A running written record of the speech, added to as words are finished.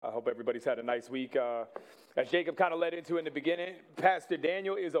everybody's had a nice week. As Jacob kind of led into in the beginning, Pastor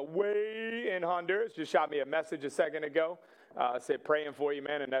Daniel is away in Honduras. Just shot me a message a second ago. Said praying for you,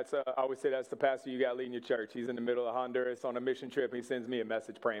 man. And that's I always say that's the pastor you got leading your church. He's in the middle of Honduras on a mission trip. He sends me a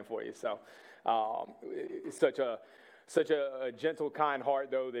message praying for you. So it's such a gentle, kind heart,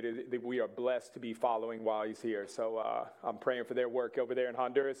 though, that we are blessed to be following while he's here. So I'm praying for their work over there in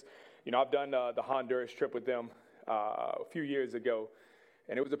Honduras. You know, I've done the Honduras trip with them a few years ago,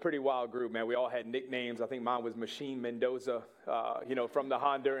 and it was a pretty wild group, man. We all had nicknames. I think mine was Machine Mendoza, from the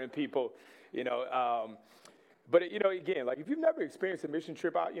Honduran people, But, again, like if you've never experienced a mission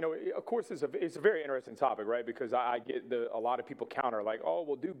trip out, of course it's a very interesting topic, right? Because I get a lot of people counter like, oh,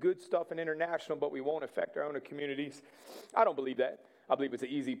 we'll do good stuff in international, but we won't affect our own communities. I don't believe that. I believe it's an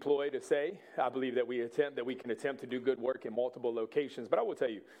easy ploy to say. I believe that we can attempt to do good work in multiple locations. But I will tell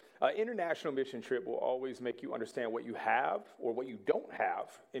you, international mission trip will always make you understand what you have or what you don't have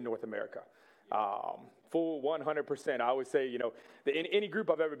in North America. Full 100%. I always say, in any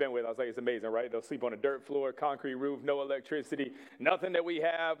group I've ever been with, I was like, it's amazing, right? They'll sleep on a dirt floor, concrete roof, no electricity, nothing that we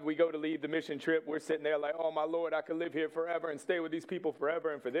have. We go to leave the mission trip. We're sitting there like, oh, my Lord, I could live here forever and stay with these people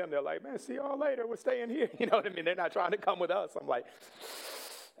forever. And for them, they're like, man, see y'all later. We're staying here. You know what I mean? They're not trying to come with us. I'm like,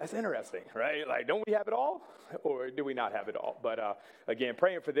 that's interesting, right? Like, don't we have it all? Or do we not have it all? But again,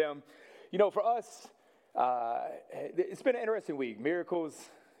 praying for them. For us, it's been an interesting week. Miracles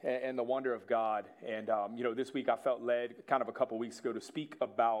and the wonder of God. And, this week I felt led kind of a couple weeks ago to speak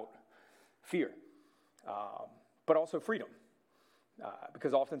about fear, but also freedom.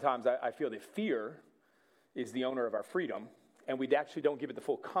 Because oftentimes I feel that fear is the owner of our freedom, and we actually don't give it the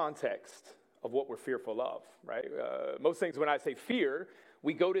full context of what we're fearful of, right? Most things when I say fear,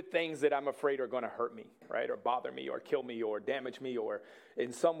 we go to things that I'm afraid are going to hurt me, right? Or bother me or kill me or damage me or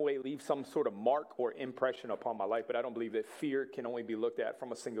in some way leave some sort of mark or impression upon my life. But I don't believe that fear can only be looked at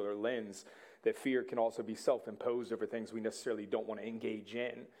from a singular lens, that fear can also be self-imposed over things we necessarily don't want to engage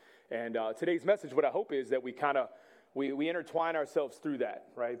in. And today's message, what I hope is that we intertwine ourselves through that,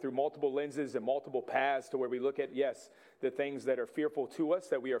 right? Through multiple lenses and multiple paths to where we look at, yes, the things that are fearful to us,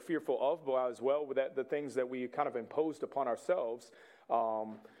 that we are fearful of, but as well with the things that we kind of imposed upon ourselves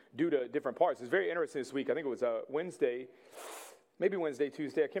due to different parts. It's very interesting this week. I think it was Wednesday,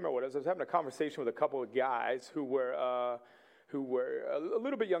 Tuesday. I can't remember what it was. I was having a conversation with a couple of guys who were a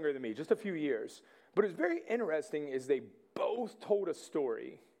little bit younger than me, just a few years. But it was very interesting is they both told a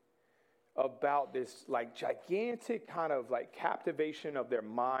story about this like gigantic kind of like captivation of their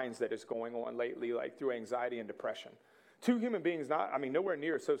minds that is going on lately, like through anxiety and depression. Two human beings, nowhere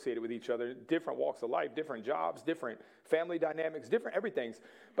near associated with each other, different walks of life, different jobs, different family dynamics, different everythings.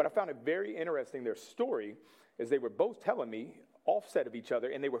 But I found it very interesting, their story, as they were both telling me offset of each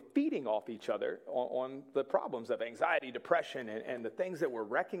other, and they were feeding off each other on the problems of anxiety, depression, and the things that were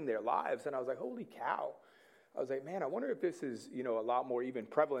wrecking their lives. And I was like, holy cow. I was like, man, I wonder if this is, a lot more even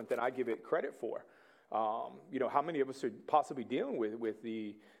prevalent than I give it credit for. How many of us are possibly dealing with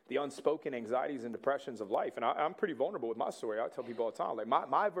the unspoken anxieties and depressions of life. And I'm pretty vulnerable with my story. I tell people all the time, like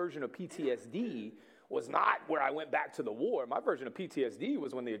my version of PTSD was not where I went back to the war. My version of PTSD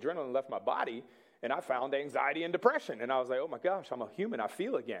was when the adrenaline left my body and I found anxiety and depression. And I was like, oh my gosh, I'm a human. I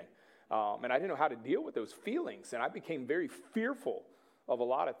feel again. And I didn't know how to deal with those feelings. And I became very fearful of a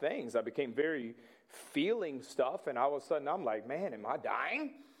lot of things. I became very feeling stuff. And all of a sudden I'm like, man, am I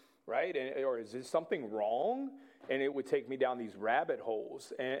dying? Right? Or is there something wrong? And it would take me down these rabbit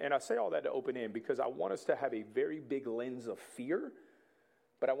holes. And I say all that to open in because I want us to have a very big lens of fear,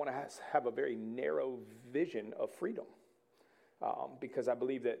 but I want to have a very narrow vision of freedom. Because I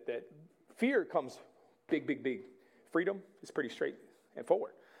believe that fear comes big. Freedom is pretty straight and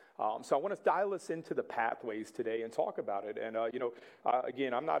forward. So I want to dial us into the pathways today and talk about it. And,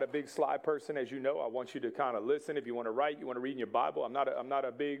 again, I'm not a big slide person, as you know. I want you to kind of listen. If you want to write, you want to read in your Bible. I'm not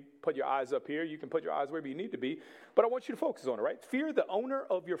a big put your eyes up here. You can put your eyes wherever you need to be. But I want you to focus on it, right? Fear the owner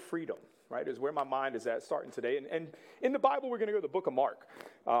of your freedom, right, is where my mind is at starting today. And in the Bible, we're going to go to the book of Mark.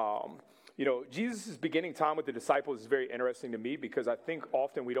 Jesus' beginning time with the disciples is very interesting to me because I think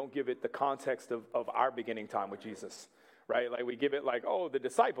often we don't give it the context of our beginning time with Jesus. Right? Like we give it like, oh, the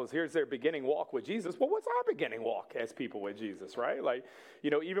disciples, here's their beginning walk with Jesus. Well, what's our beginning walk as people with Jesus, right? Like,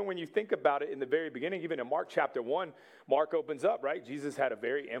 even when you think about it in the very beginning, even in Mark chapter 1, Mark opens up, right? Jesus had a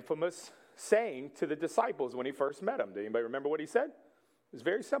very infamous saying to the disciples when he first met them. Do anybody remember what he said? It was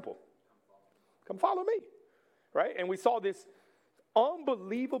very simple. Come follow me, right? And we saw this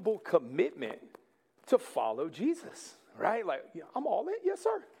unbelievable commitment to follow Jesus, right? Like, I'm all in. Yes,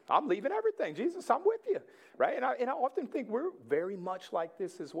 sir. I'm leaving everything. Jesus, I'm with you, right? And I often think we're very much like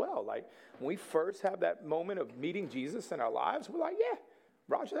this as well. Like when we first have that moment of meeting Jesus in our lives, we're like, yeah,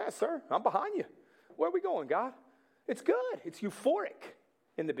 Roger that, sir. I'm behind you. Where are we going, God? It's good. It's euphoric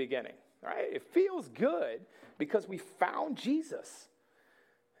in the beginning, right? It feels good because we found Jesus.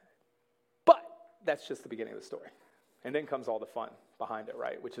 But that's just the beginning of the story. And then comes all the fun behind it,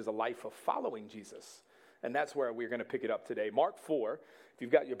 right? Which is a life of following Jesus. And that's where we're going to pick it up today. Mark 4, if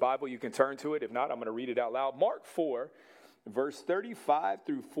you've got your Bible, you can turn to it. If not, I'm going to read it out loud. Mark 4, verse 35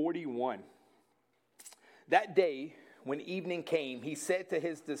 through 41. That day, when evening came, he said to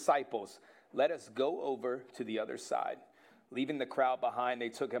his disciples, "Let us go over to the other side." Leaving the crowd behind, they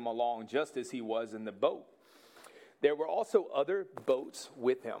took him along just as he was in the boat. There were also other boats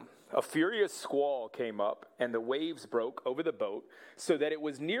with him. A furious squall came up, and the waves broke over the boat so that it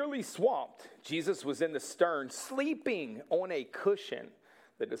was nearly swamped. Jesus was in the stern, sleeping on a cushion.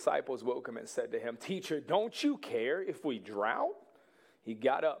 The disciples woke him and said to him, "Teacher, don't you care if we drown?" He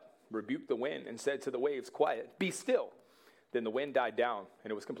got up, rebuked the wind, and said to the waves, "Quiet, be still." Then the wind died down,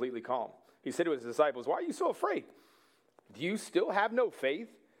 and it was completely calm. He said to his disciples, "Why are you so afraid? Do you still have no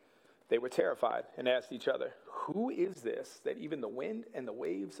faith?" They were terrified and asked each other, "Who is this that even the wind and the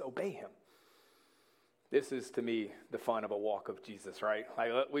waves obey him?" This is, to me, the fun of a walk of Jesus, right?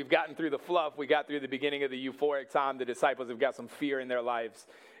 Like, we've gotten through the fluff. We got through the beginning of the euphoric time. The disciples have got some fear in their lives,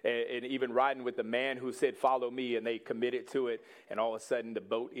 and even riding with the man who said, "Follow me," and they committed to it. And all of a sudden, the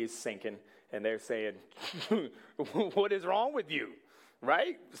boat is sinking, and they're saying, "What is wrong with you?"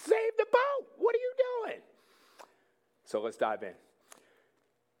 Right? Save the boat. What are you doing? So let's dive in.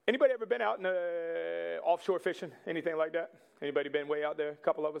 Anybody ever been out in offshore fishing? Anything like that? Anybody been way out there? A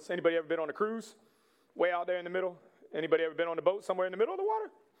couple of us. Anybody ever been on a cruise? Way out there in the middle? Anybody ever been on a boat somewhere in the middle of the water?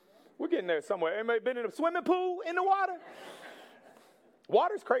 We're getting there somewhere. Anybody been in a swimming pool in the water?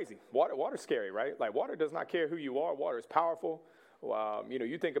 Water's crazy. Water's scary, right? Like, water does not care who you are. Water is powerful.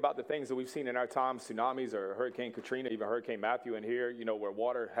 You think about the things that we've seen in our time, tsunamis or Hurricane Katrina, even Hurricane Matthew in here, where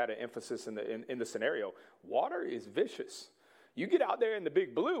water had an emphasis in the scenario. Water is vicious. You get out there in the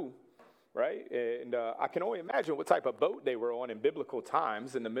big blue, right? And I can only imagine what type of boat they were on in biblical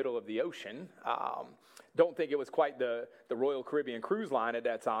times in the middle of the ocean. Don't think it was quite the Royal Caribbean cruise line at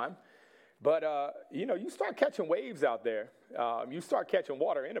that time. But, you start catching waves out there. You start catching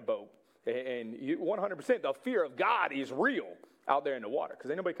water in a boat. And 100%, the fear of God is real out there in the water because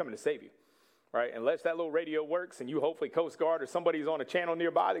ain't nobody coming to save you, right? Unless that little radio works and you hopefully Coast Guard or somebody's on a channel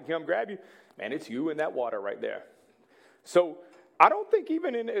nearby that can come grab you, man, it's you in that water right there. So I don't think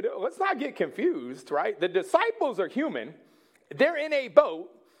let's not get confused, right? The disciples are human. They're in a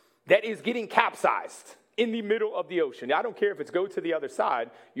boat that is getting capsized in the middle of the ocean. I don't care if it's go to the other side.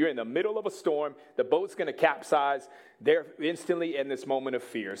 You're in the middle of a storm. The boat's going to capsize. They're instantly in this moment of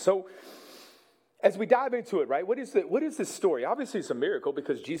fear. So as we dive into it, right, what is this story? Obviously, it's a miracle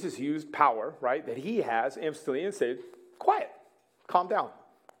because Jesus used power, right, that he has instantly and said, "Quiet, calm down."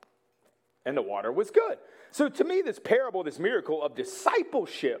 And the water was good. So to me, this parable, this miracle of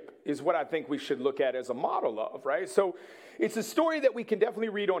discipleship is what I think we should look at as a model of, right? So it's a story that we can definitely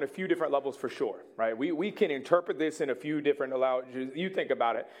read on a few different levels for sure, right? We can interpret this in a few different you think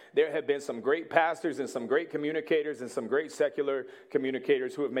about it. There have been some great pastors and some great communicators and some great secular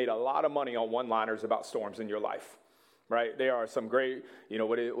communicators who have made a lot of money on one-liners about storms in your life, right? There are some great,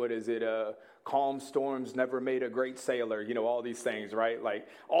 what is it? Calm storms never made a great sailor, all these things, right? Like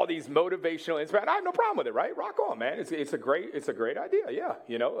all these motivational inspiration. I have no problem with it, right? Rock on, man. It's a great idea.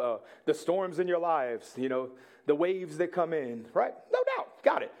 Yeah. The storms in your lives, the waves that come in, right? No doubt.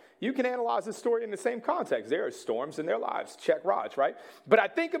 Got it. You can analyze this story in the same context. There are storms in their lives. Check Raj, right? But I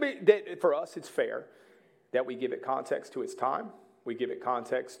think of it that for us, it's fair that we give it context to its time. We give it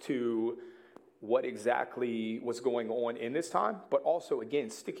context to what exactly was going on in this time, but also,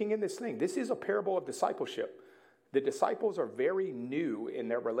 again, sticking in this thing. This is a parable of discipleship. The disciples are very new in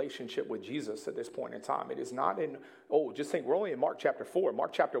their relationship with Jesus at this point in time. It is not just think we're only in Mark chapter 4.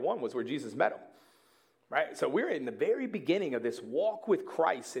 Mark chapter 1 was where Jesus met them, right? So we're in the very beginning of this walk with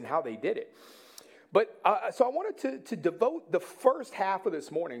Christ and how they did it. But so I wanted to devote the first half of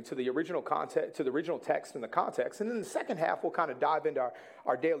this morning to the original content, to the original text and the context. And then the second half, we'll kind of dive into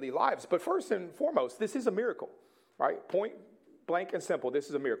our daily lives. But first and foremost, this is a miracle, right? Point blank and simple, this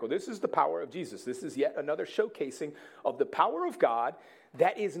is a miracle. This is the power of Jesus. This is yet another showcasing of the power of God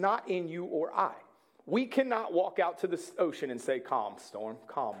that is not in you or I. We cannot walk out to the ocean and say, "Calm, storm,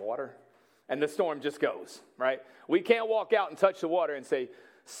 calm, water." And the storm just goes, right? We can't walk out and touch the water and say,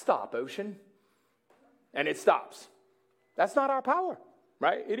 "Stop, ocean." And it stops. That's not our power,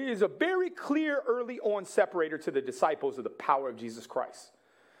 right? It is a very clear early on separator to the disciples of the power of Jesus Christ.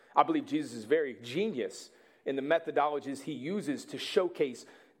 I believe Jesus is very genius in the methodologies he uses to showcase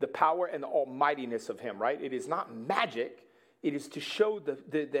the power and the almightiness of him, right? It is not magic. It is to show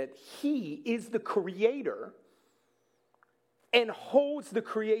that he is the creator and holds the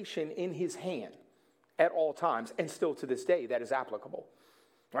creation in his hand at all times. And still to this day, that is applicable,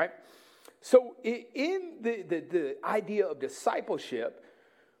 right? So in the idea of discipleship,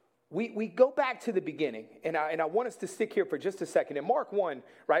 we go back to the beginning, and I want us to stick here for just a second. In Mark 1,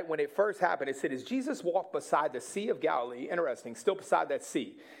 right, when it first happened, it said, as Jesus walked beside the Sea of Galilee, interesting, still beside that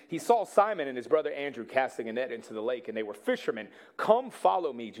sea, he saw Simon and his brother Andrew casting a net into the lake, and they were fishermen. Come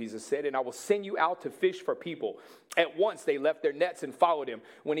follow me, Jesus said, and I will send you out to fish for people. At once they left their nets and followed him.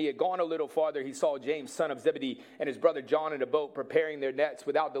 When he had gone a little farther, he saw James, son of Zebedee, and his brother John in a boat preparing their nets.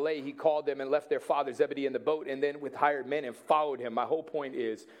 Without delay, he called them and left their father Zebedee in the boat, and then with hired men and followed him. My whole point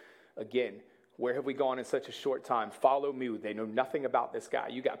is, again, where have we gone in such a short time? Follow me. They know nothing about this guy.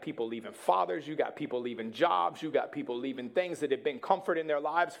 You got people leaving fathers. You got people leaving jobs. You got people leaving things that have been comfort in their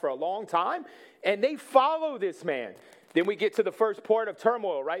lives for a long time. And they follow this man. Then we get to the first part of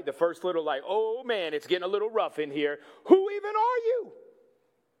turmoil, right? The first little like, oh man, it's getting a little rough in here. Who even are you?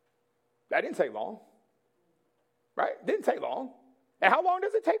 That didn't take long, right? Didn't take long. And how long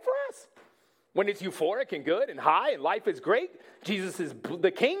does it take for us? When it's euphoric and good and high and life is great, Jesus is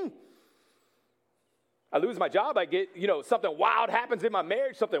the king. I lose my job, I get, something wild happens in my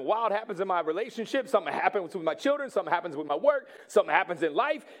marriage, something wild happens in my relationship, something happens with my children, something happens with my work, something happens in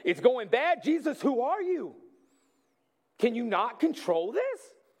life. It's going bad. Jesus, who are you? Can you not control this?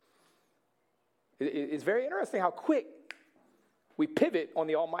 It's very interesting how quick we pivot on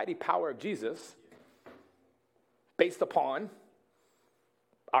the almighty power of Jesus based upon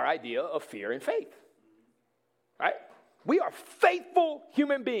our idea of fear and faith, right? We are faithful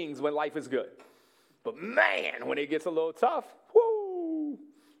human beings when life is good. But man, when it gets a little tough, whoo,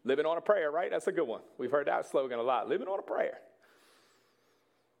 living on a prayer, right? That's a good one. We've heard that slogan a lot, living on a prayer.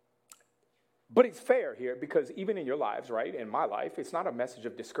 But it's fair here because even in your lives, right, in my life, it's not a message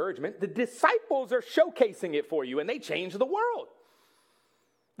of discouragement. The disciples are showcasing it for you, and they changed the world.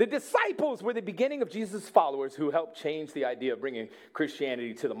 The disciples were the beginning of Jesus' followers who helped change the idea of bringing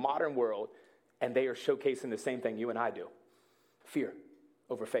Christianity to the modern world, and they are showcasing the same thing you and I do. Fear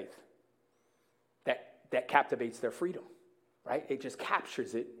over faith. That captivates their freedom, right? It just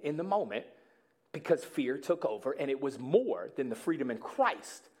captures it in the moment because fear took over, and it was more than the freedom in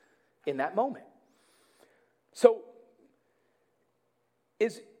Christ in that moment. So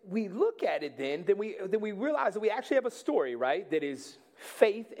as we look at it then we realize that we actually have a story, right, that is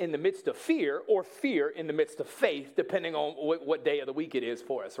faith in the midst of fear or fear in the midst of faith, depending on what day of the week it is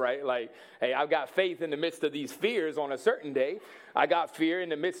for us, right? Like, hey, I've got faith in the midst of these fears on a certain day. I got fear in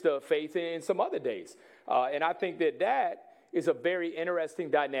the midst of faith in some other days. And I think that is a very interesting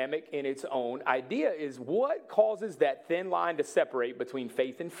dynamic in its own. Idea is what causes that thin line to separate between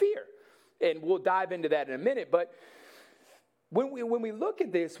faith and fear. And we'll dive into that in a minute. But when we look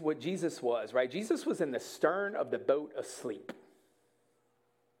at this, what Jesus was, right? Jesus was in the stern of the boat asleep.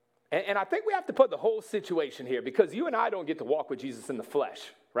 And I think we have to put the whole situation here because you and I don't get to walk with Jesus in the flesh,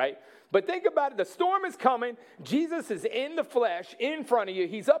 right? But think about it. The storm is coming. Jesus is in the flesh in front of you.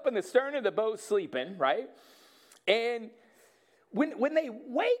 He's up in the stern of the boat sleeping, right? And when they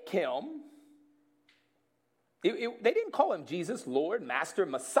wake him, they didn't call him Jesus, Lord, Master,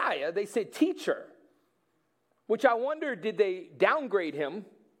 Messiah. They said teacher, which I wonder, did they downgrade him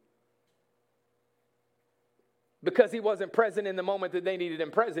because he wasn't present in the moment that they needed him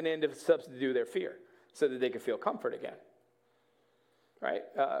present in to substitute their fear so that they could feel comfort again, right?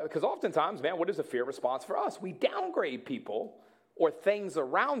 Because oftentimes, man, what is a fear response for us? We downgrade people or things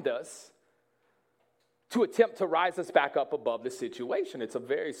around us to attempt to rise us back up above the situation. It's a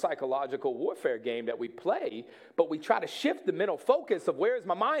very psychological warfare game that we play, but we try to shift the mental focus of where is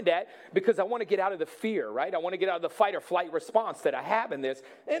my mind at because I want to get out of the fear, right? I want to get out of the fight or flight response that I have in this.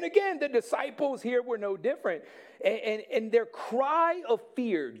 And again, the disciples here were no different. And their cry of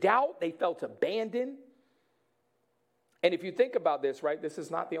fear, doubt, they felt abandoned. And if you think about this, right, this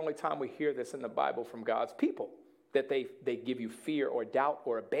is not the only time we hear this in the Bible from God's people, that they give you fear or doubt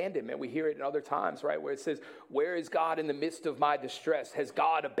or abandonment. We hear it in other times, right, where it says, where is God in the midst of my distress? Has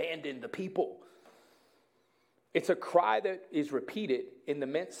God abandoned the people? It's a cry that is repeated in the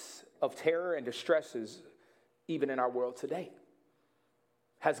midst of terror and distresses, even in our world today.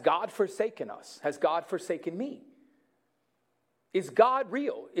 Has God forsaken us? Has God forsaken me? Is God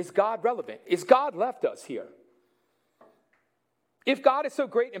real? Is God relevant? Is God left us here? If God is so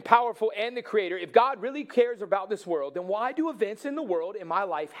great and powerful and the creator, if God really cares about this world, then why do events in the world in my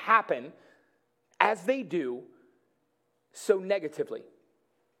life happen as they do so negatively?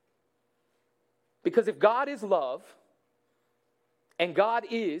 Because if God is love and God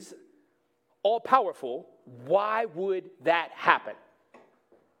is all-powerful, why would that happen?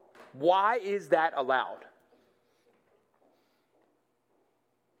 Why is that allowed?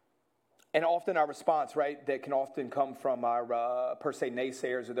 And often our response, right, that can often come from our, per se,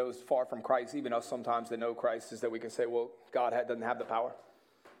 naysayers or those far from Christ, even us sometimes that know Christ, is that we can say, well, God doesn't have the power.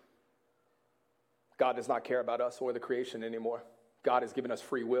 God does not care about us or the creation anymore. God has given us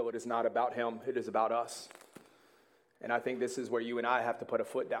free will. It is not about him. It is about us. And I think this is where you and I have to put a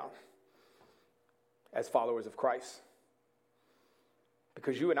foot down as followers of Christ.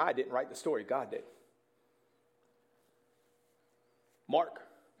 Because you and I didn't write the story. God did. Mark,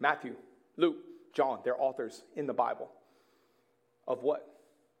 Matthew, Luke, John, they're authors in the Bible of what?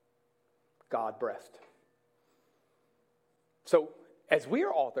 God breathed. So as we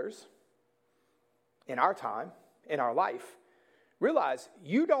are authors in our time, in our life, realize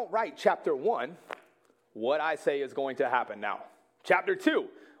you don't write chapter 1, what I say is going to happen now. Chapter 2,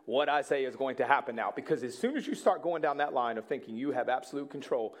 what I say is going to happen now. Because as soon as you start going down that line of thinking you have absolute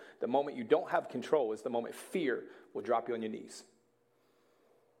control, the moment you don't have control is the moment fear will drop you on your knees.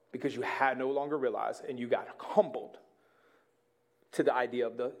 Because you had no longer realized and you got humbled to the idea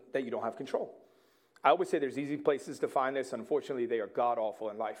of that you don't have control. I always say there's easy places to find this. Unfortunately, they are god-awful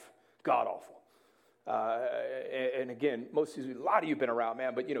in life. God-awful. And again, a lot of you have been around,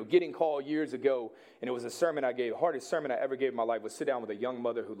 man, but, getting called years ago, and it was a sermon I gave, hardest sermon I ever gave in my life was sit down with a young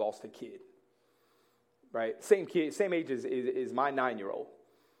mother who lost a kid, right? Same kid, same age as my 9-year-old,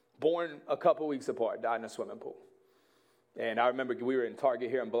 born a couple weeks apart, died in a swimming pool. And I remember we were in Target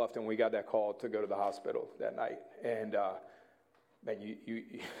here in Bluffton. We got that call to go to the hospital that night. And, man,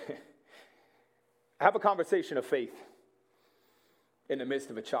 you have a conversation of faith in the midst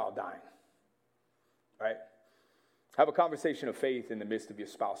of a child dying, right? Have a conversation of faith in the midst of your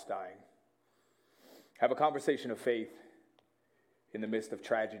spouse dying. Have a conversation of faith in the midst of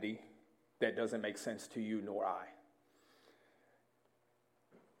tragedy that doesn't make sense to you nor I.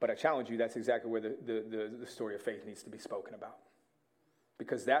 But I challenge you, that's exactly where the story of faith needs to be spoken about.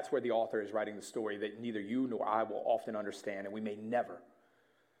 Because that's where the author is writing the story that neither you nor I will often understand, and we may never.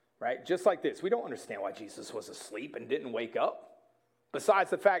 Right? Just like this, we don't understand why Jesus was asleep and didn't wake up.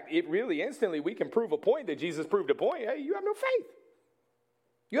 Besides the fact, it really instantly, we can prove a point that Jesus proved a point. Hey, you have no faith.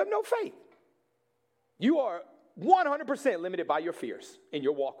 You have no faith. You are 100% limited by your fears in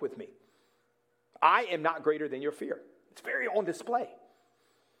your walk with me. I am not greater than your fear. It's very on display.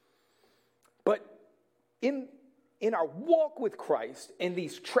 But in our walk with Christ, in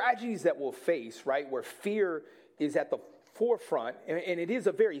these tragedies that we'll face, right, where fear is at the forefront, and it is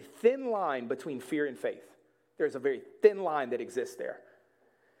a very thin line between fear and faith. There's a very thin line that exists there.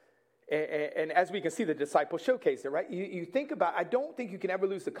 And as we can see, the disciples showcase it, right? You think about, I don't think you can ever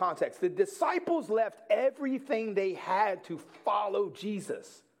lose the context. The disciples left everything they had to follow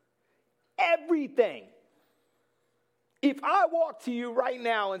Jesus. Everything. If I walked to you right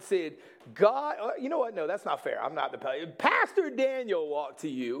now and said, God, you know what? No, that's not fair. I'm not the Pastor Daniel walked to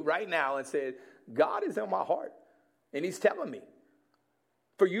you right now and said, God is in my heart. And he's telling me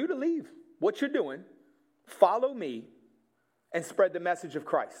for you to leave what you're doing, follow me, and spread the message of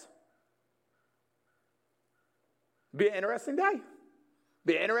Christ. Be an interesting day.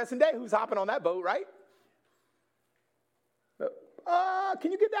 Be an interesting day. Who's hopping on that boat, right?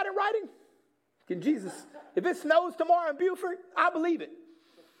 Can you get that in writing? Can Jesus, if it snows tomorrow in Beaufort, I believe it.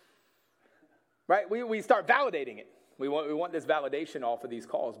 Right? We start validating it. We want this validation off of these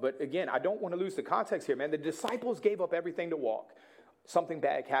calls. But again, I don't want to lose the context here, man. The disciples gave up everything to walk. Something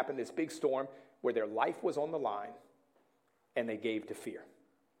bad happened, this big storm where their life was on the line, and they gave to fear.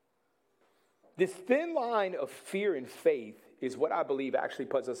 This thin line of fear and faith is what I believe actually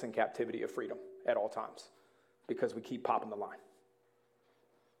puts us in captivity of freedom at all times, because we keep popping the line.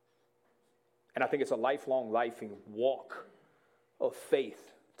 And I think it's a lifelong walk of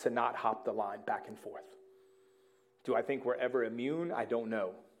faith to not hop the line back and forth. Do I think we're ever immune? I don't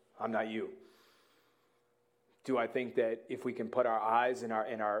know. I'm not you. Do I think that if we can put our eyes and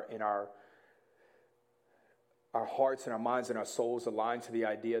our hearts and our minds and our souls aligned to the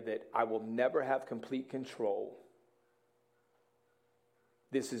idea that I will never have complete control,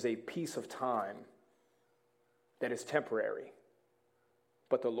 this is a piece of time that is temporary,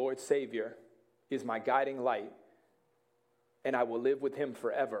 but the Lord Savior is my guiding light, and I will live with him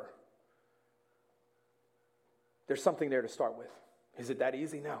forever. There's something there to start with. Is it that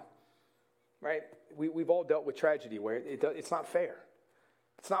easy? No. Right? We've all dealt with tragedy where it's not fair.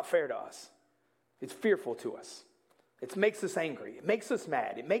 It's not fair to us. It's fearful to us. It makes us angry. It makes us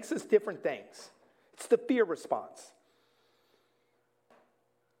mad. It makes us different things. It's the fear response.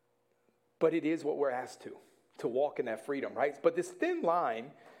 But it is what we're asked to walk in that freedom, right? But this thin line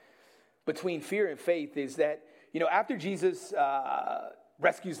between fear and faith is that, after Jesus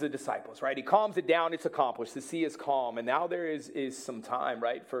rescues the disciples, right? He calms it down. It's accomplished. The sea is calm. And now there is some time,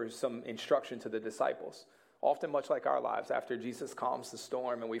 right, for some instruction to the disciples. Often much like our lives, after Jesus calms the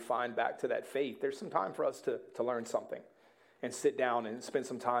storm and we find back to that faith, there's some time for us to learn something and sit down and spend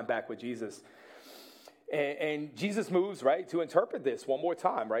some time back with Jesus. And Jesus moves, right, to interpret this one more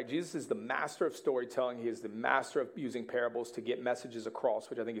time, right? Jesus is the master of storytelling. He is the master of using parables to get messages across,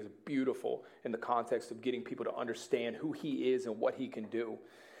 which I think is beautiful in the context of getting people to understand who he is and what he can do.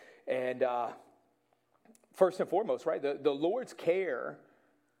 And first and foremost, right, the Lord's care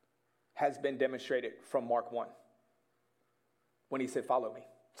has been demonstrated from Mark 1 when he said, follow me.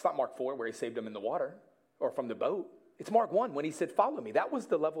 It's not Mark 4 where he saved them in the water or from the boat. It's Mark 1 when he said, follow me. That was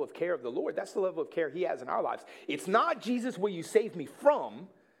the level of care of the Lord. That's the level of care he has in our lives. It's not Jesus, will you save me from?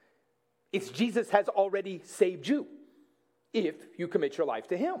 It's Jesus has already saved you if you commit your life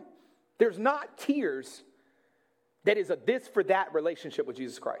to him. There's not tiers that is a this for that relationship with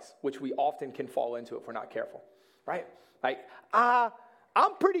Jesus Christ, which we often can fall into if we're not careful, right? Like,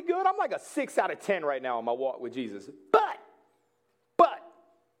 I'm pretty good. I'm like a 6 out of 10 right now on my walk with Jesus. But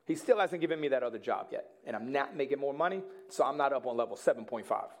he still hasn't given me that other job yet. And I'm not making more money, so I'm not up on level 7.5.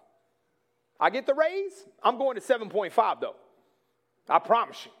 I get the raise, I'm going to 7.5 though. I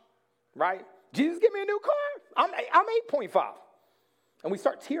promise you, right? Jesus, give me a new car. I'm 8.5. And we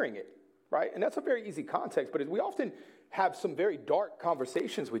start tiering it, right? And that's a very easy context, but we often have some very dark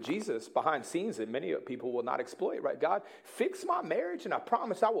conversations with Jesus behind scenes that many people will not exploit, right? God, fix my marriage and I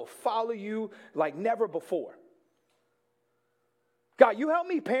promise I will follow you like never before. God, you help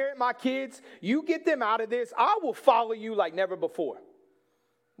me parent my kids. You get them out of this. I will follow you like never before.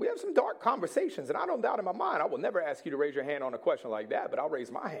 We have some dark conversations, and I don't doubt in my mind, I will never ask you to raise your hand on a question like that, but I'll raise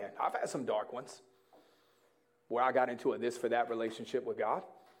my hand. I've had some dark ones where I got into a this for that relationship with God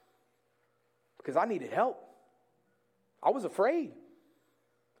because I needed help. I was afraid.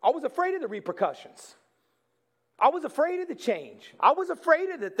 I was afraid of the repercussions. I was afraid of the change. I was afraid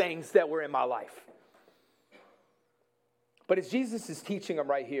of the things that were in my life. But as Jesus is teaching them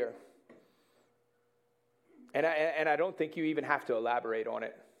right here, and I don't think you even have to elaborate on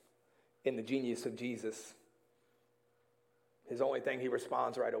it in the genius of Jesus. His only thing, he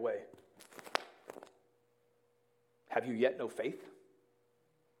responds right away. Have you yet no faith?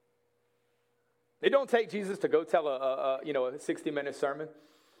 It don't take Jesus to go tell a 60-minute sermon.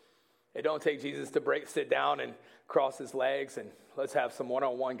 It don't take Jesus to sit down and cross his legs and let's have some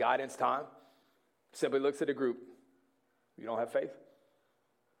one-on-one guidance time. Simply looks at the group. You don't have faith?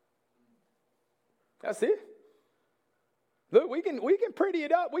 That's it. Look, we can pretty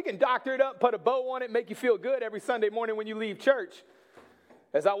it up. We can doctor it up, put a bow on it, make you feel good every Sunday morning when you leave church.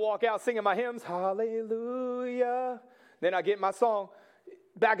 As I walk out singing my hymns, hallelujah. Then I get my song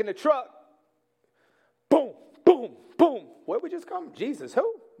back in the truck. Boom, boom, boom. Where'd we just come? Jesus,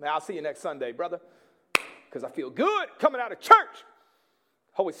 who? Now, I'll see you next Sunday, brother. Because I feel good coming out of church.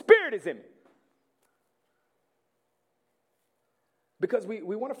 Holy Spirit is in me. Because we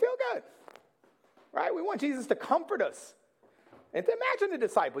want to feel good, right? We want Jesus to comfort us. And to imagine the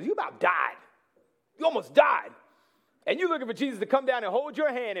disciples, you about died. You almost died. And you're looking for Jesus to come down and hold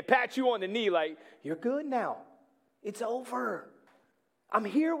your hand and pat you on the knee like, you're good now. It's over. I'm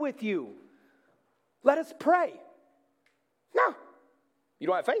here with you. Let us pray. No. You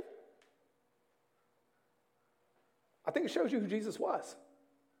don't have faith? I think it shows you who Jesus was.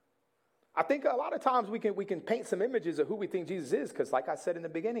 I think a lot of times we can paint some images of who we think Jesus is because, like I said in the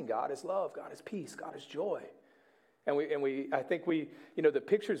beginning, God is love, God is peace, God is joy. And I think the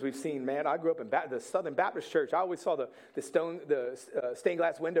pictures we've seen, man, I grew up in the Southern Baptist Church. I always saw the stained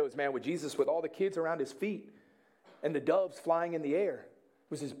glass windows, man, with Jesus with all the kids around his feet and the doves flying in the air.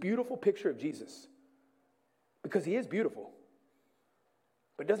 It was this beautiful picture of Jesus because he is beautiful,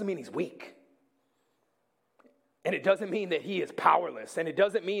 but it doesn't mean he's weak. And it doesn't mean that he is powerless. And it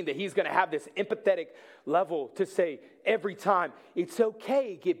doesn't mean that he's going to have this empathetic level to say every time, it's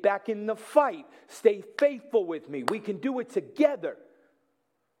okay, get back in the fight, stay faithful with me. We can do it together.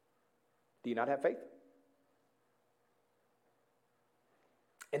 Do you not have faith?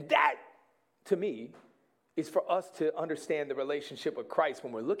 And that, to me, is for us to understand the relationship with Christ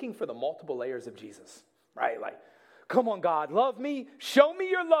when we're looking for the multiple layers of Jesus, right? Like, come on, God, love me, show me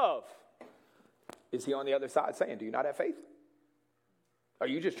your love. Is he on the other side saying, do you not have faith? Are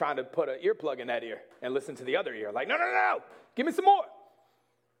you just trying to put an earplug in that ear and listen to the other ear? Like, no, give me some more.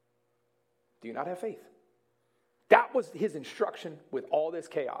 Do you not have faith? That was his instruction with all this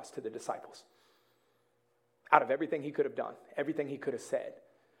chaos to the disciples. Out of everything he could have done, everything he could have said.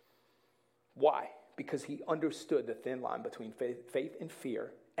 Why? Because he understood the thin line between faith and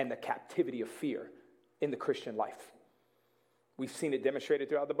fear and the captivity of fear in the Christian life. We've seen it demonstrated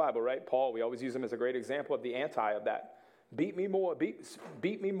throughout the Bible, right? Paul, we always use him as a great example of the anti of that. Beat me more,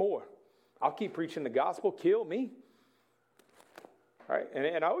 beat me more. I'll keep preaching the gospel, kill me. All right,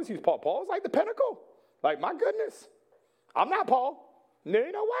 and I always use Paul. Paul's like the pinnacle. Like, my goodness, I'm not Paul. There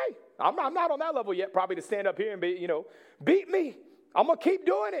ain't no way. I'm not on that level yet, probably to stand up here and be, beat me. I'm going to keep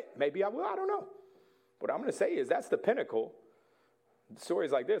doing it. Maybe I will, I don't know. What I'm going to say is that's the pinnacle.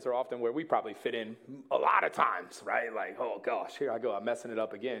 Stories like this are often where we probably fit in a lot of times, right? Like, oh gosh, here I go, I'm messing it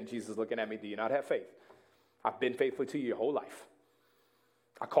up again. Jesus looking at me, do you not have faith? I've been faithful to you your whole life.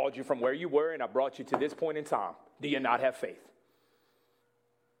 I called you from where you were and I brought you to this point in time. Do you not have faith?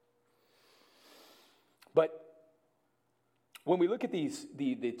 But when we look at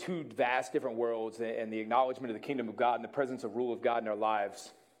the two vast different worlds and the acknowledgement of the kingdom of God and the presence of rule of God in our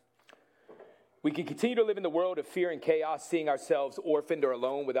lives, we can continue to live in the world of fear and chaos, seeing ourselves orphaned or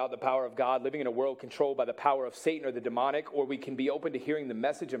alone without the power of God, living in a world controlled by the power of Satan or the demonic, or we can be open to hearing the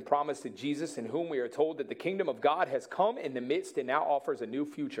message and promise to Jesus, in whom we are told that the kingdom of God has come in the midst and now offers a new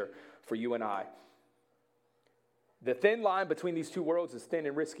future for you and I. The thin line between these two worlds is thin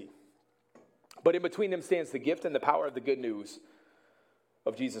and risky. But in between them stands the gift and the power of the good news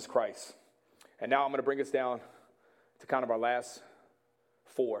of Jesus Christ. And now I'm going to bring us down to kind of our last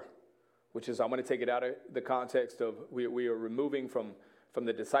four, which is I'm going to take it out of the context of we are removing from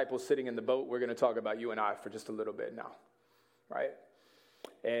the disciples sitting in the boat. We're going to talk about you and I for just a little bit now, right?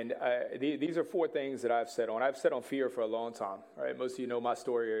 And these are four things that I've said on. I've said on fear for a long time, right? Most of you know my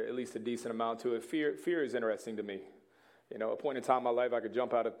story, or at least a decent amount to it. Fear is interesting to me. A point in time in my life, I could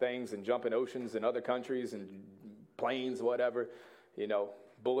jump out of things and jump in oceans in other countries and planes, whatever,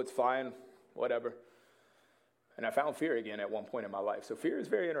 bullets flying, whatever. And I found fear again at one point in my life. So fear is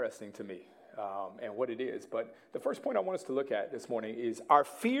very interesting to me and what it is. But the first point I want us to look at this morning is our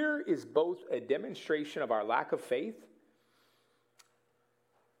fear is both a demonstration of our lack of faith,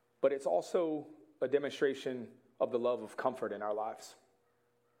 but it's also a demonstration of the love of comfort in our lives.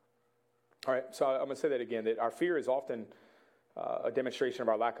 All right, so I'm going to say that again, that our fear is often a demonstration of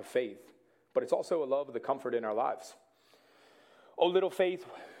our lack of faith, but it's also a love of the comfort in our lives. Oh, little faith,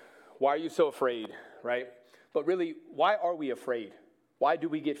 why are you so afraid, right? But really, why are we afraid? Why do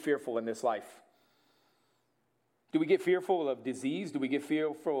we get fearful in this life? Do we get fearful of disease? Do we get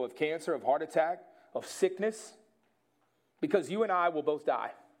fearful of cancer, of heart attack, of sickness? Because you and I will both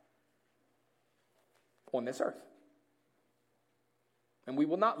die on this earth. And we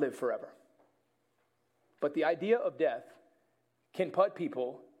will not live forever. But the idea of death can put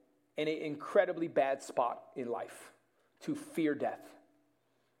people in an incredibly bad spot in life to fear death.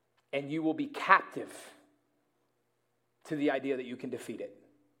 And you will be captive to the idea that you can defeat it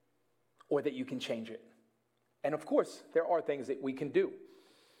or that you can change it. And of course, there are things that we can do.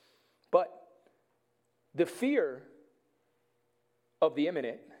 But the fear of the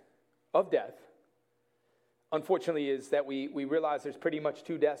imminent, of death, unfortunately, is that we realize there's pretty much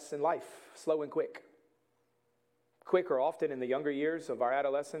two deaths in life, slow and quick. Quick are often in the younger years of our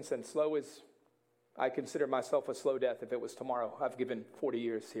adolescence, and slow is, I consider myself a slow death if it was tomorrow. I've given 40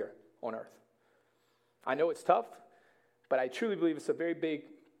 years here on earth. I know it's tough, but I truly believe it's a very big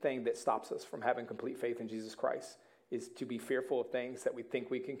thing that stops us from having complete faith in Jesus Christ, is to be fearful of things that we think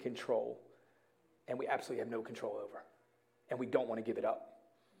we can control, and we absolutely have no control over, and we don't want to give it up.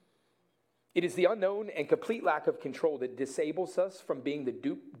 It is the unknown and complete lack of control that disables us from being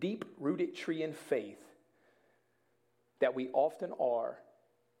the deep-rooted tree in faith that we often are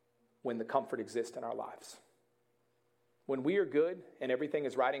when the comfort exists in our lives. When we are good and everything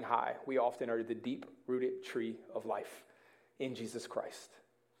is riding high, we often are the deep-rooted tree of life in Jesus Christ.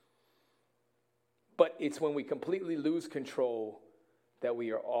 But it's when we completely lose control that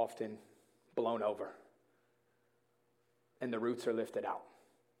we are often blown over and the roots are lifted out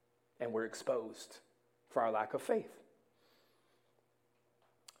and we're exposed for our lack of faith.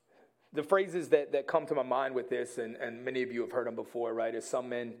 The phrases that come to my mind with this, and many of you have heard them before, right, is some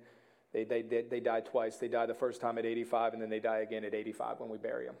men, they die twice. They die the first time at 85, and then they die again at 85 when we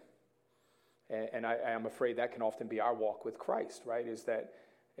bury them. And I am afraid that can often be our walk with Christ, right, is that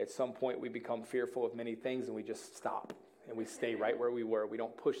at some point we become fearful of many things and we just stop. And we stay right where we were. We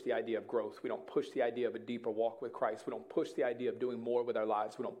don't push the idea of growth. We don't push the idea of a deeper walk with Christ. We don't push the idea of doing more with our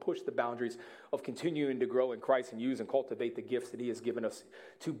lives. We don't push the boundaries of continuing to grow in Christ and use and cultivate the gifts that he has given us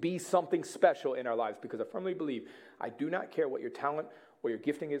to be something special in our lives. Because I firmly believe, I do not care what your talent or your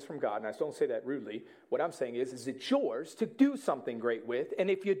gifting is from God. And I don't say that rudely. What I'm saying is it's yours to do something great with. And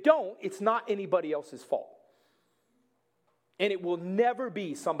if you don't, it's not anybody else's fault. And it will never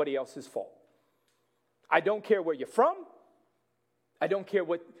be somebody else's fault. I don't care where you're from. I don't care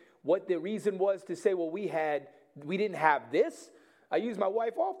what the reason was to say, well, we didn't have this. I use my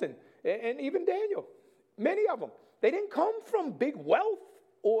wife often, and even Daniel, many of them. They didn't come from big wealth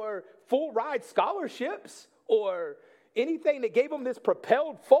or full ride scholarships or anything that gave them this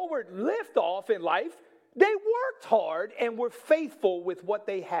propelled forward lift off in life. They worked hard and were faithful with what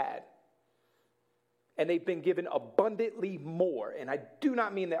they had. And they've been given abundantly more. And I do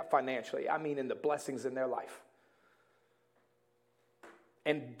not mean that financially. I mean in the blessings in their life.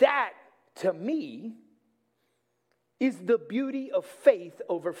 And that, to me, is the beauty of faith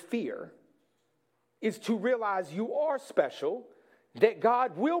over fear, is to realize you are special, that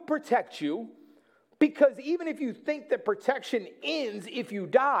God will protect you, because even if you think that protection ends if you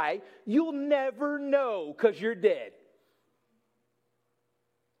die, you'll never know because you're dead.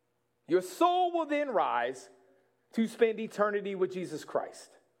 Your soul will then rise to spend eternity with Jesus Christ.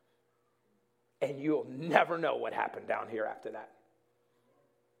 And you'll never know what happened down here after that.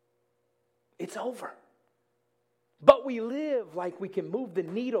 It's over. But we live like we can move the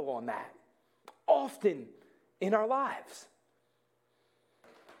needle on that often in our lives.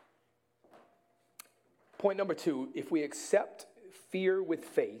 Point number 2, if we accept fear with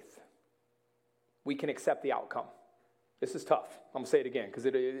faith, we can accept the outcome. This is tough. I'm going to say it again because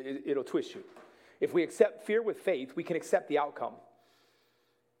it'll twist you. If we accept fear with faith, we can accept the outcome.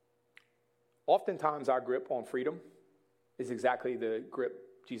 Oftentimes, our grip on freedom is exactly the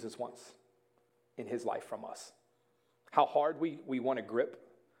grip Jesus wants in his life from us. How hard we want to grip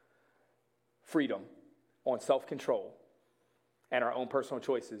freedom on self-control and our own personal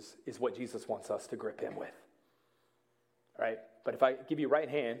choices is what Jesus wants us to grip him with. Right? But if I give you right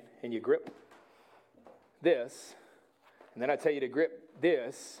hand and you grip this, and then I tell you to grip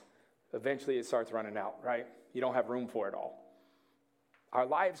this, eventually it starts running out, right? You don't have room for it all. Our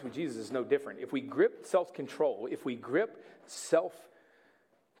lives with Jesus is no different. If we grip self-control, if we grip self-served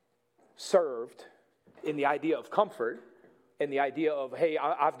in the idea of comfort and the idea of, hey,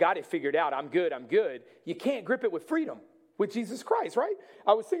 I've got it figured out, I'm good, you can't grip it with freedom, with Jesus Christ, right?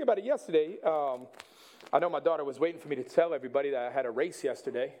 I was thinking about it yesterday. I know my daughter was waiting for me to tell everybody that I had a race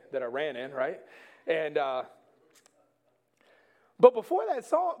yesterday that I ran in, right? And but before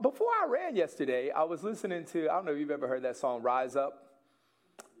I ran yesterday, I was listening to, I don't know if you've ever heard that song, Rise Up.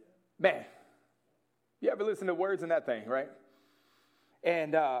 Man, you ever listen to words in that thing, right?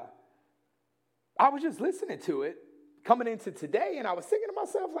 And I was just listening to it coming into today, and I was thinking to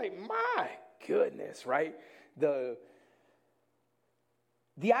myself, like, my goodness, right? The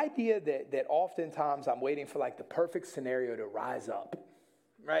idea that oftentimes I'm waiting for like the perfect scenario to rise up.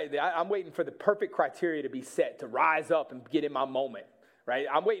 Right? I'm waiting for the perfect criteria to be set to rise up and get in my moment, right?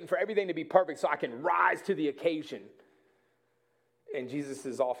 I'm waiting for everything to be perfect so I can rise to the occasion. And Jesus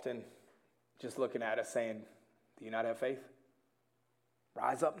is often just looking at us saying, do you not have faith?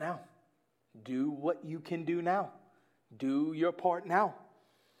 Rise up now. Do what you can do now. Do your part now.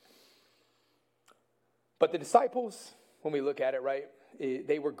 But the disciples, when we look at it, right,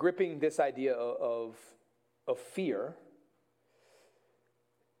 they were gripping this idea of fear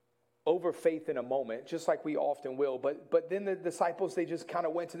over faith in a moment, just like we often will. But then the disciples, they just kind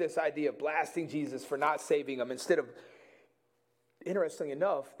of went to this idea of blasting Jesus for not saving them. Instead of, interestingly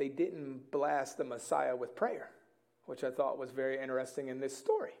enough, they didn't blast the Messiah with prayer, which I thought was very interesting in this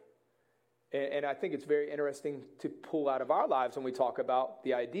story. And I think it's very interesting to pull out of our lives when we talk about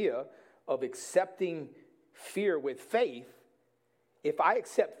the idea of accepting fear with faith. If I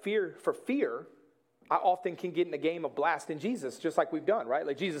accept fear for fear, I often can get in the game of blasting Jesus, just like we've done, right?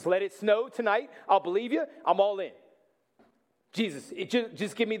 Like, Jesus, let it snow tonight. I'll believe you. I'm all in. Jesus,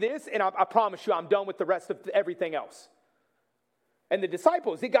 just give me this, and I promise you I'm done with the rest of everything else. And the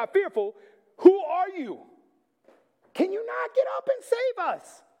disciples, they got fearful. Who are you? Can you not get up and save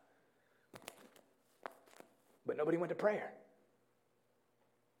us? But nobody went to prayer.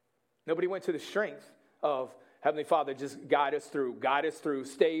 Nobody went to the strength of, Heavenly Father, just guide us through,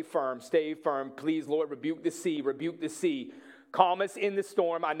 stay firm, please, Lord, rebuke the sea, calm us in the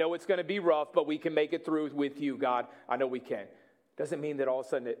storm. I know it's going to be rough, but we can make it through with you, God. I know we can. Doesn't mean that all of a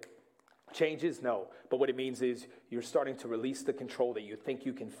sudden it changes, no, but what it means is you're starting to release the control that you think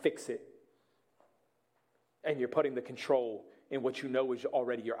you can fix it, and you're putting the control in what you know is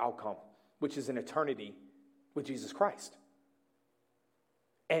already your outcome, which is an eternity with Jesus Christ.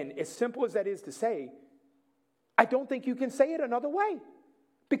 And as simple as that is to say, I don't think you can say it another way,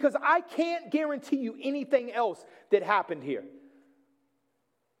 because I can't guarantee you anything else that happened here.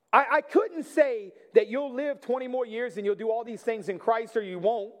 I couldn't say that you'll live 20 more years and you'll do all these things in Christ, or you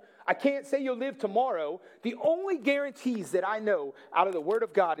won't. I can't say you'll live tomorrow. The only guarantees that I know out of the Word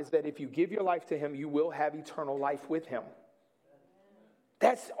of God is that if you give your life to Him, you will have eternal life with Him.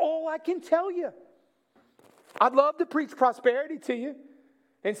 That's all I can tell you. I'd love to preach prosperity to you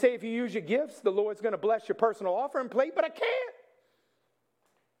and say if you use your gifts, the Lord's going to bless your personal offering plate, but I can't.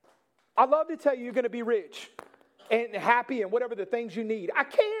 I'd love to tell you you're going to be rich and happy and whatever the things you need. I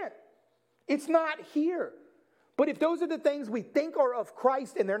can't. It's not here. But if those are the things we think are of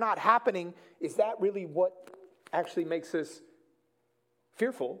Christ and they're not happening, is that really what actually makes us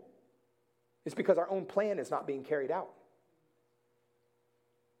fearful? It's because our own plan is not being carried out.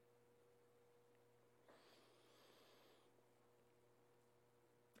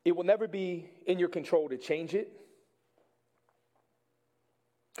 It will never be in your control to change it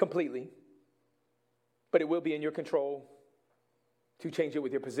completely, but it will be in your control to change it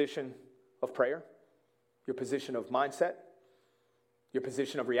with your position of prayer, your position of mindset, your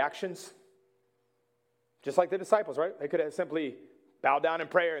position of reactions. Just like the disciples, right? They could have simply bowed down in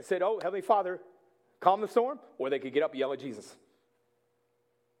prayer and said, "Oh, Heavenly Father, calm the storm," or they could get up and yell at Jesus.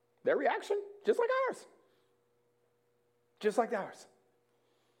 Their reaction, just like ours. Just like ours.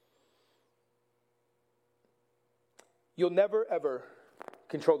 You'll never, ever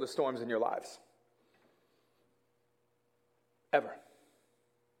control the storms in your lives. Ever.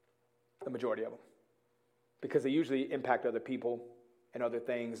 The majority of them. Because they usually impact other people and other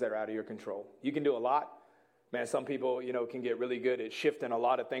things that are out of your control. You can do a lot. Man, some people, can get really good at shifting a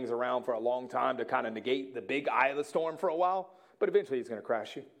lot of things around for a long time to kind of negate the big eye of the storm for a while. But eventually it's going to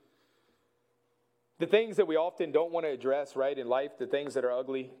crash you. The things that we often don't want to address, right, in life, the things that are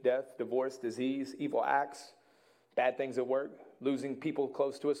ugly, death, divorce, disease, evil acts, bad things at work, losing people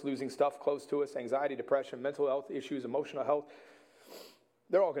close to us, losing stuff close to us, anxiety, depression, mental health issues, emotional health.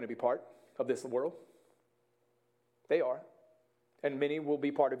 They're all going to be part of this world. They are. And many will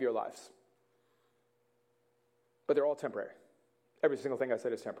be part of your lives. But they're all temporary. Every single thing I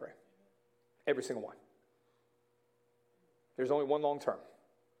said is temporary. Every single one. There's only one long term,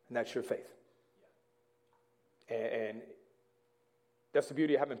 and that's your faith. And that's the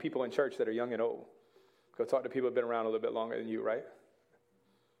beauty of having people in church that are young and old. Go talk to people who have been around a little bit longer than you, right?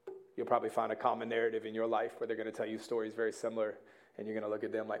 You'll probably find a common narrative in your life where they're going to tell you stories very similar, and you're going to look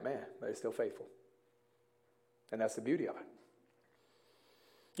at them like, man, they're still faithful. And that's the beauty of it.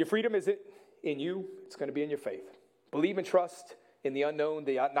 Your freedom isn't in you. It's going to be in your faith. Believe and trust in the unknown,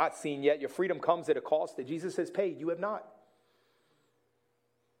 the not seen yet. Your freedom comes at a cost that Jesus has paid. You have not.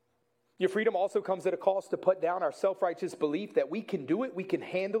 Your freedom also comes at a cost to put down our self-righteous belief that we can do it, we can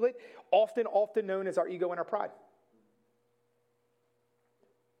handle it, often known as our ego and our pride.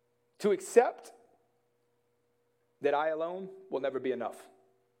 To accept that I alone will never be enough.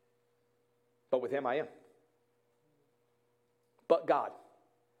 But with him I am. But God.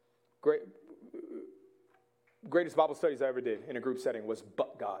 Greatest Bible studies I ever did in a group setting was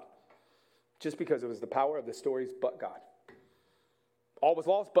but God. Just because it was the power of the stories, but God. All was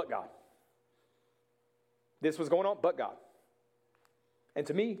lost, but God. This was going on, but God. And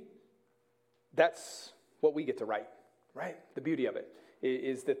to me, that's what we get to write, right? The beauty of it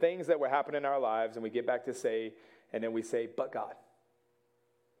is the things that were happening in our lives, and we get back to say, and then we say, but God.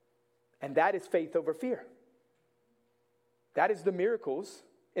 And that is faith over fear. That is the miracles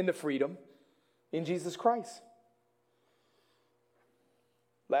and the freedom in Jesus Christ.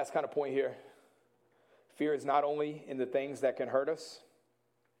 Last kind of point here. Fear is not only in the things that can hurt us,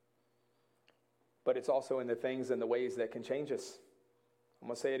 but it's also in the things and the ways that can change us. I'm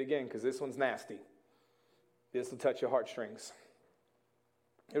going to say it again because this one's nasty. This will touch your heartstrings.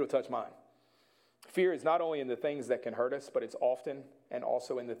 It'll touch mine. Fear is not only in the things that can hurt us, but it's often and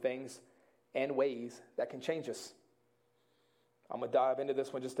also in the things and ways that can change us. I'm going to dive into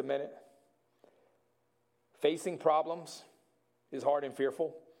this one just a minute. Facing problems is hard and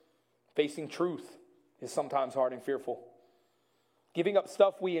fearful. Facing truth is sometimes hard and fearful. Giving up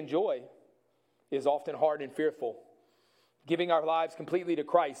stuff we enjoy is often hard and fearful. Giving our lives completely to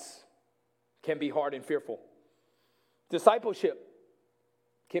Christ can be hard and fearful. Discipleship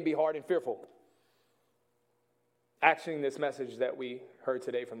can be hard and fearful. Actioning this message that we heard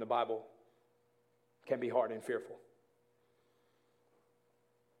today from the Bible can be hard and fearful.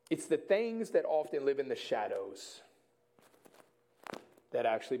 It's the things that often live in the shadows that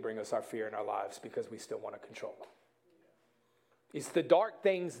actually bring us our fear in our lives because we still want to control them. It's the dark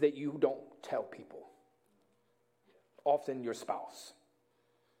things that you don't tell people. Often your spouse.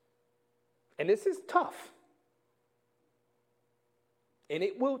 And this is tough. And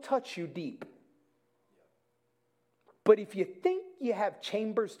it will touch you deep. But if you think you have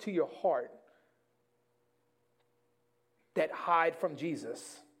chambers to your heart that hide from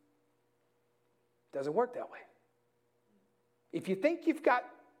Jesus, it doesn't work that way. If you think you've got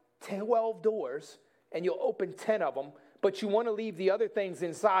 12 doors and you'll open 10 of them, but you want to leave the other things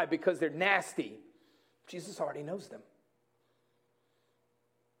inside because they're nasty. Jesus already knows them.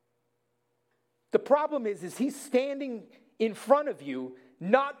 The problem is he's standing in front of you,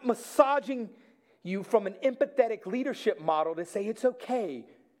 not massaging you from an empathetic leadership model to say it's okay.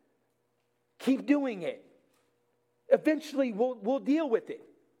 Keep doing it. Eventually we'll deal with it.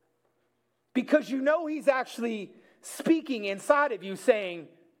 Because you know he's actually speaking inside of you saying,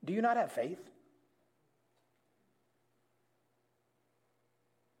 do you not have faith?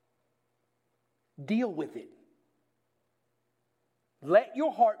 Deal with it. Let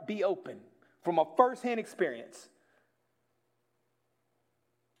your heart be open. From a firsthand experience,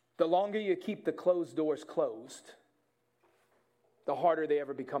 the longer you keep the closed doors closed, the harder they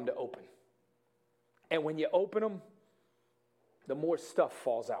ever become to open. And when you open them, the more stuff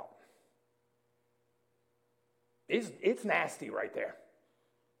falls out. It's nasty right there.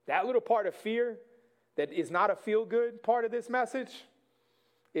 That little part of fear that is not a feel-good part of this message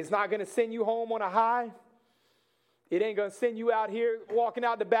is not going to send you home on a high. It ain't going to send you out here walking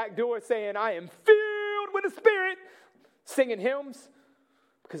out the back door saying, I am filled with the Spirit, singing hymns,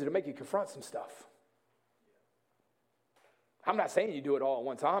 because it'll make you confront some stuff. I'm not saying you do it all at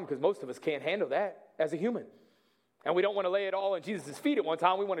one time, because most of us can't handle that as a human. And we don't want to lay it all on Jesus' feet at one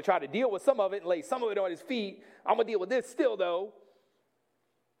time. We want to try to deal with some of it and lay some of it on his feet. I'm going to deal with this still, though.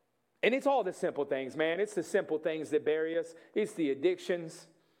 And it's all the simple things, man. It's the simple things that bury us. It's the addictions.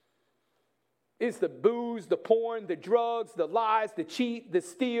 It's the booze, the porn, the drugs, the lies, the cheat, the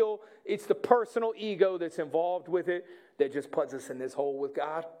steal. It's the personal ego that's involved with it that just puts us in this hole with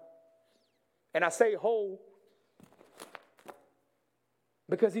God. And I say hole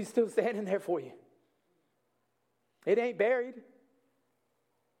because he's still standing there for you. It ain't buried.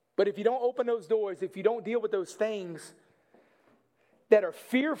 But if you don't open those doors, if you don't deal with those things that are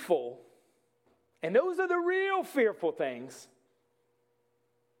fearful, and those are the real fearful things,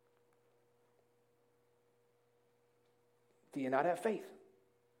 do you not have faith?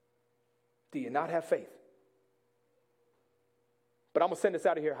 Do you not have faith? But I'm going to send this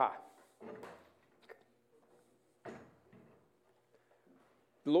out of here high.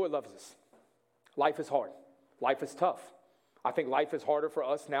 The Lord loves us. Life is hard. Life is tough. I think life is harder for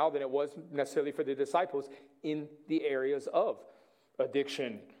us now than it was necessarily for the disciples in the areas of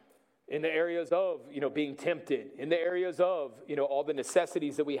addiction, in the areas of, being tempted, in the areas of, all the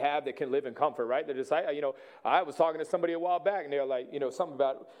necessities that we have that can live in comfort, right? I was talking to somebody a while back, and they're like, something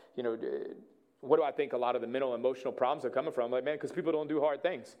about, what do I think a lot of the mental and emotional problems are coming from? I'm like, man, because people don't do hard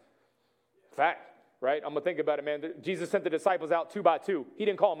things. Fact, right? I'm going to think about it, man. Jesus sent the disciples out 2 by 2. He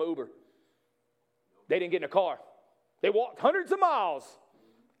didn't call them an Uber. They didn't get in a car. They walked hundreds of miles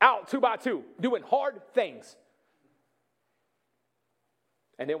out 2 by 2, doing hard things.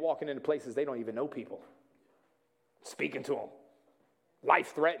 And then walking into places they don't even know people. Speaking to them.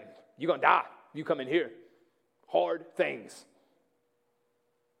 Life threatened. You're going to die. You come in here. Hard things.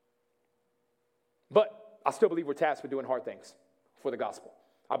 But I still believe we're tasked with doing hard things for the gospel.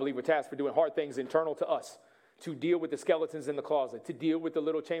 I believe we're tasked with doing hard things internal to us. To deal with the skeletons in the closet. To deal with the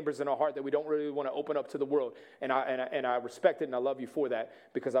little chambers in our heart that we don't really want to open up to the world. And I respect it and I love you for that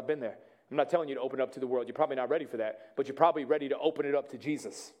because I've been there. I'm not telling you to open up to the world. You're probably not ready for that. But you're probably ready to open it up to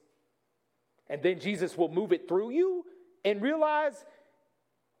Jesus. And then Jesus will move it through you and realize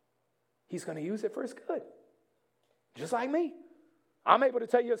he's going to use it for his good. Just like me. I'm able to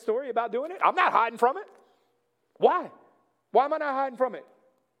tell you a story about doing it. I'm not hiding from it. Why? Why am I not hiding from it?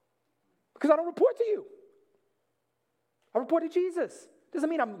 Because I don't report to you. I report to Jesus. Doesn't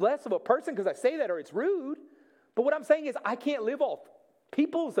mean I'm less of a person because I say that or it's rude. But what I'm saying is I can't live off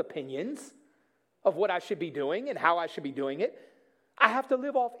people's opinions of what I should be doing and how I should be doing it. I have to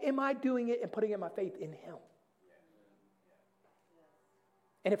live off, am I doing it and putting in my faith in him?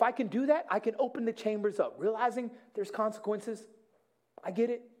 And if I can do that, I can open the chambers up, realizing there's consequences. I get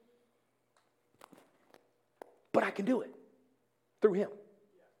it. But I can do it through him.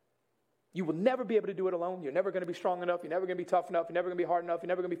 You will never be able to do it alone. You're never going to be strong enough. You're never going to be tough enough. You're never going to be hard enough. You're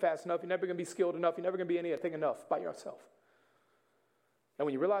never going to be fast enough. You're never going to be skilled enough. You're never going to be anything enough by yourself. And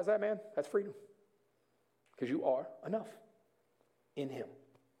when you realize that, man, that's freedom. Because you are enough in him.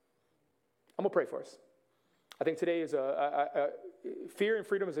 I'm going to pray for us. I think today is fear and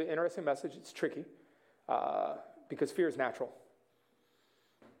freedom is an interesting message. It's tricky because fear is natural.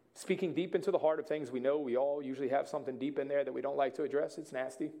 Speaking deep into the heart of things we know, we all usually have something deep in there that we don't like to address. It's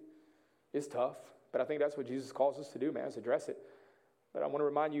nasty. It's tough. But I think that's what Jesus calls us to do, man, is address it. But I want to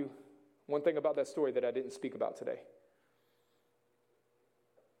remind you one thing about that story that I didn't speak about today.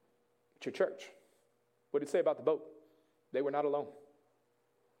 It's your church. What did it say about the boat? They were not alone.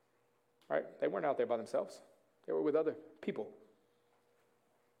 Right? They weren't out there by themselves. They were with other people.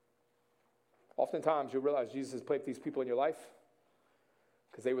 Oftentimes, you'll realize Jesus has placed these people in your life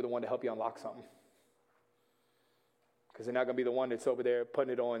because they were the one to help you unlock something. Because they're not going to be the one that's over there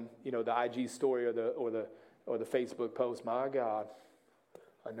putting it on, the IG story or the Facebook post. My God,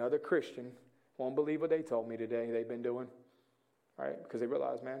 another Christian won't believe what they told me today they've been doing. Right? Because they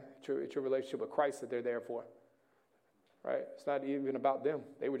realize, man, it's your relationship with Christ that they're there for. Right? It's not even about them.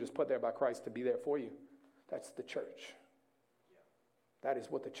 They were just put there by Christ to be there for you. That's the church. That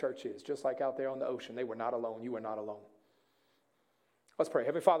is what the church is. Just like out there on the ocean, they were not alone. You were not alone. Let's pray.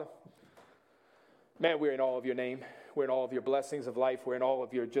 Heavenly Father, man, we're in awe of your name. We're in awe of your blessings of life. We're in awe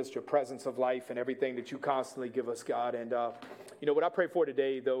of your presence of life and everything that you constantly give us, God. And, what I pray for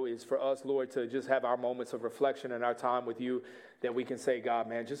today, though, is for us, Lord, to just have our moments of reflection and our time with you, that we can say, God,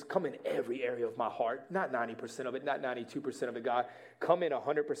 man, just come in every area of my heart. Not 90% of it, not 92% of it, God. Come in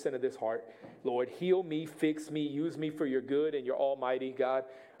 100% of this heart. Lord, heal me, fix me, use me for your good and your almighty, God.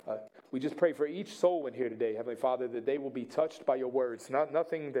 We just pray for each soul in here today, Heavenly Father, that they will be touched by your words.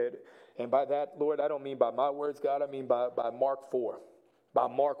 Nothing that, and by that, Lord, I don't mean by my words, God. I mean by Mark 4, by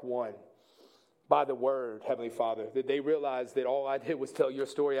Mark 1, by the word, Heavenly Father, that they realize that all I did was tell your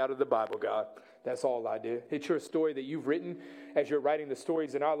story out of the Bible, God. That's all I did. It's your story that you've written as you're writing the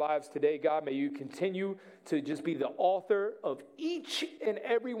stories in our lives today, God. May you continue to just be the author of each and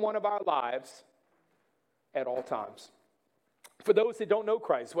every one of our lives at all times. For those that don't know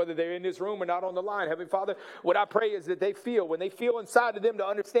Christ, whether they're in this room or not on the line, Heavenly Father, what I pray is that when they feel inside of them to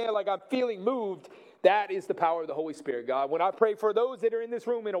understand like I'm feeling moved, that is the power of the Holy Spirit, God. When I pray for those that are in this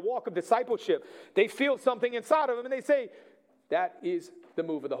room in a walk of discipleship, they feel something inside of them and they say, that is the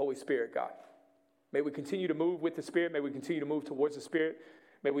move of the Holy Spirit, God. May we continue to move with the Spirit. May we continue to move towards the Spirit.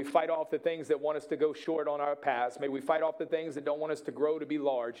 May we fight off the things that want us to go short on our paths. May we fight off the things that don't want us to grow to be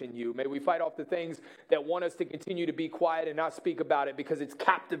large in you. May we fight off the things that want us to continue to be quiet and not speak about it because it's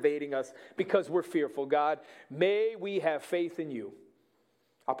captivating us, because we're fearful, God. May we have faith in you.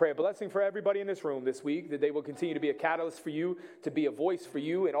 I pray a blessing for everybody in this room this week, that they will continue to be a catalyst for you, to be a voice for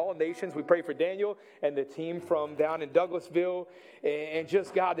you in all nations. We pray for Daniel and the team from down in Douglasville, and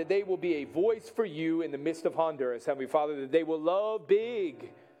just, God, that they will be a voice for you in the midst of Honduras, Heavenly Father, that they will love big,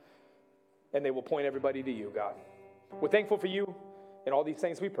 and they will point everybody to you, God. We're thankful for you, and all these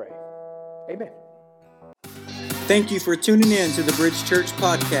things we pray. Amen. Thank you for tuning in to the Bridge Church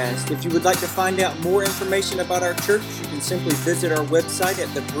podcast. If you would like to find out more information about our church, you can simply visit our website at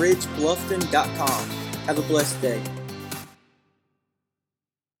thebridgebluffton.com. Have a blessed day.